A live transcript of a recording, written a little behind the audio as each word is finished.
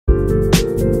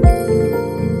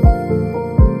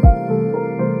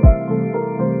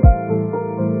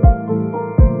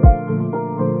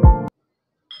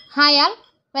Hi all,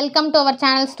 welcome to our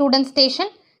channel Student Station.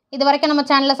 இது வரைக்கும் நம்ம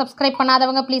சேனலை subscribe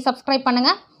பண்ணாதவங்க please subscribe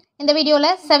பண்ணுங்க. இந்த வீடியோல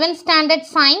 7th standard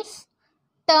science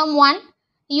term 1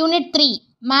 unit 3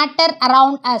 matter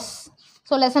around us.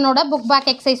 So lesson oda book back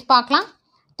exercise பார்க்கலாம்.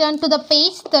 Turn to the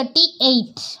page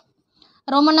 38.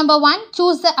 Roman number 1,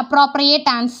 choose the appropriate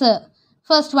answer.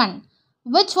 First one,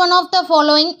 which one of the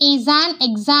following is an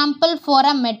example for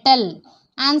a metal?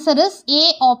 Answer is A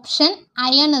option,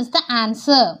 iron is the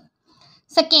answer.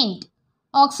 Second,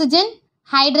 oxygen,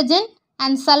 hydrogen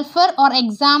and sulfur are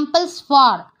examples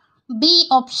for. B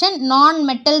option,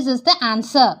 non-metals is the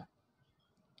answer.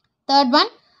 Third one,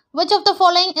 which of the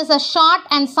following is a short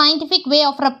and scientific way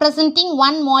of representing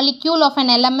one molecule of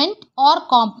an element or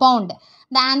compound?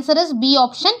 The answer is B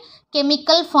option,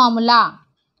 chemical formula.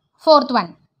 Fourth one,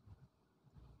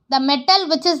 the metal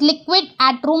which is liquid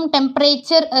at room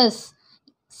temperature is.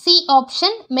 C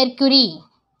option, mercury.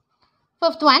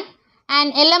 Fifth one, an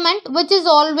element which is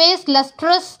always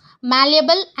lustrous,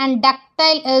 malleable and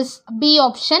ductile is. B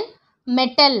option,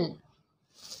 metal.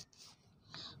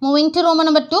 Moving to Roman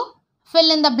number 2, fill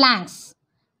in the blanks.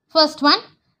 First one,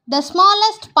 the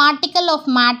smallest particle of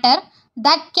matter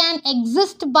that can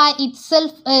exist by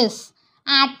itself is.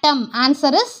 Atom.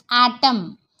 Answer is atom.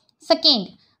 Second,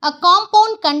 a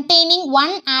compound containing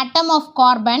one atom of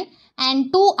carbon and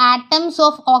two atoms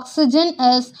of oxygen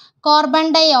is carbon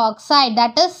dioxide,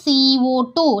 that is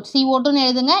CO2. CO2 nu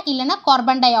eludunga illana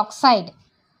carbon dioxide.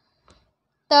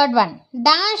 Third one,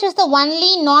 dash is the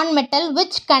only non-metal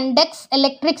which conducts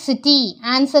electricity.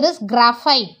 Answer is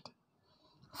graphite.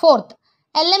 Fourth,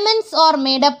 elements are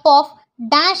made up of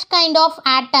dash kind of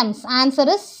atoms. Answer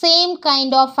is same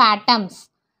kind of atoms.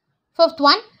 Fifth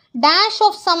one, dash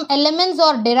of some elements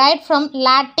are derived from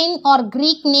Latin or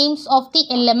Greek names of the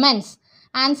elements.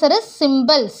 Answer is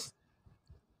symbols.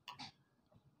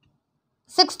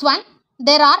 Sixth one,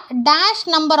 there are dash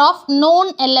number of known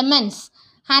elements.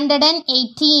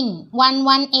 118,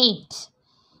 118.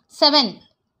 7.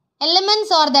 Elements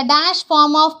are the dash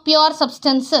form of pure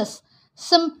substances.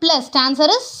 Simplest. Answer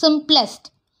is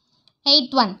simplest.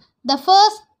 8th one, the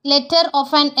first letter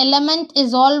of an element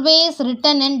is always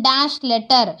written in dash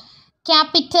letter.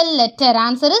 Capital letter.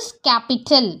 Answer is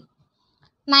capital.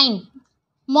 9.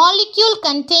 Molecule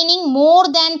containing more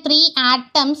than 3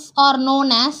 atoms are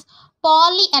known as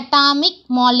polyatomic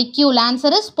molecule.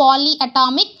 Answer is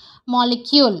polyatomic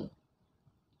molecule.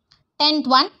 10th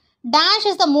one, dash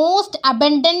is the most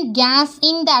abundant gas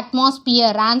in the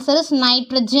atmosphere. Answer is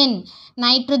nitrogen.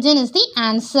 Nitrogen is the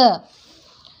answer.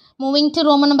 Moving to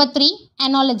Roman number 3,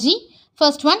 analogy.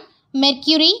 First one,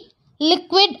 mercury,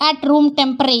 liquid at room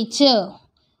temperature.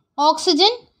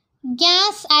 Oxygen,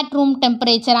 gas at room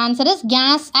temperature. Answer is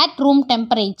gas at room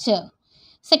temperature.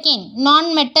 Second,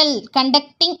 non-metal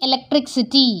conducting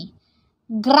electricity.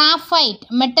 Graphite,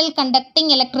 metal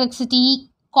conducting electricity,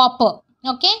 copper.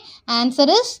 Okay, answer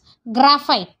is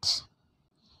graphite.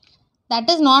 That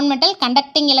is non-metal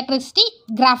conducting electricity,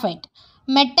 graphite.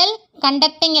 Metal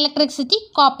conducting electricity,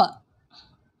 copper.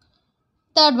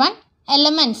 Third one,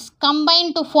 elements combine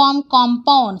to form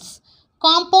compounds.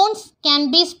 Compounds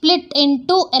can be split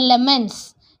into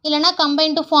elements. Illana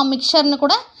combine to form mixture nu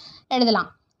kuda eludalam.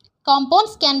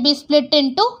 Compounds can be split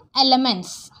into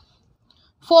elements.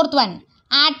 Fourth one,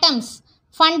 atoms,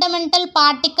 fundamental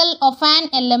particle of an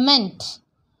element.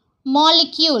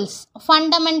 Molecules,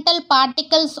 fundamental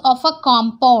particles of a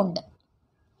compound.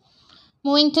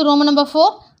 Moving to Roman number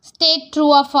 4, state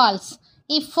true or false.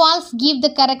 If false, give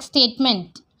the correct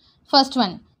statement. First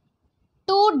one,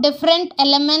 two different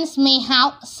elements may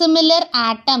have similar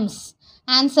atoms.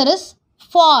 Answer is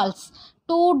false.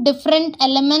 Two different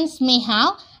elements may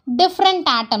have different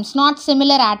atoms, not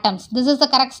similar atoms. This is the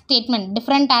correct statement.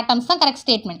 Different atoms the correct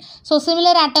statement. So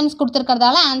similar atoms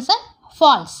kuduthirukradala answer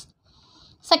false.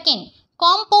 Second,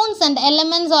 compounds and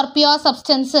elements are pure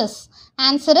substances.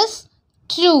 Answer is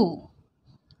true.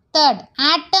 Third,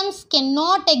 atoms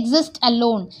cannot exist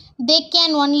alone. They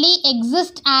can only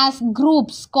exist as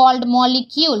groups called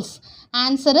molecules.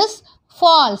 Answer is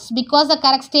false, because the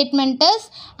correct statement is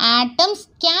atoms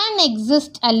can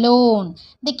exist alone.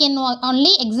 They can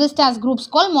only exist as groups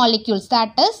called molecules.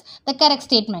 That is the correct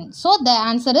statement. So the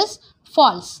answer is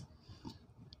false.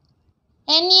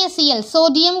 NaCl,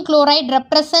 sodium chloride,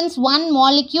 represents one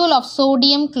molecule of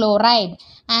sodium chloride.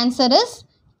 Answer is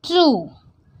true.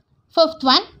 Fifth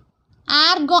one,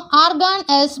 argon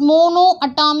is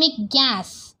monoatomic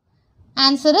gas.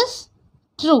 Answer is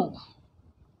true.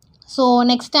 So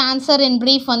next answer in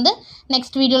brief on the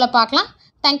next video la paakalam.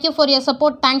 Thank you for your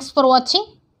support. Thanks for watching.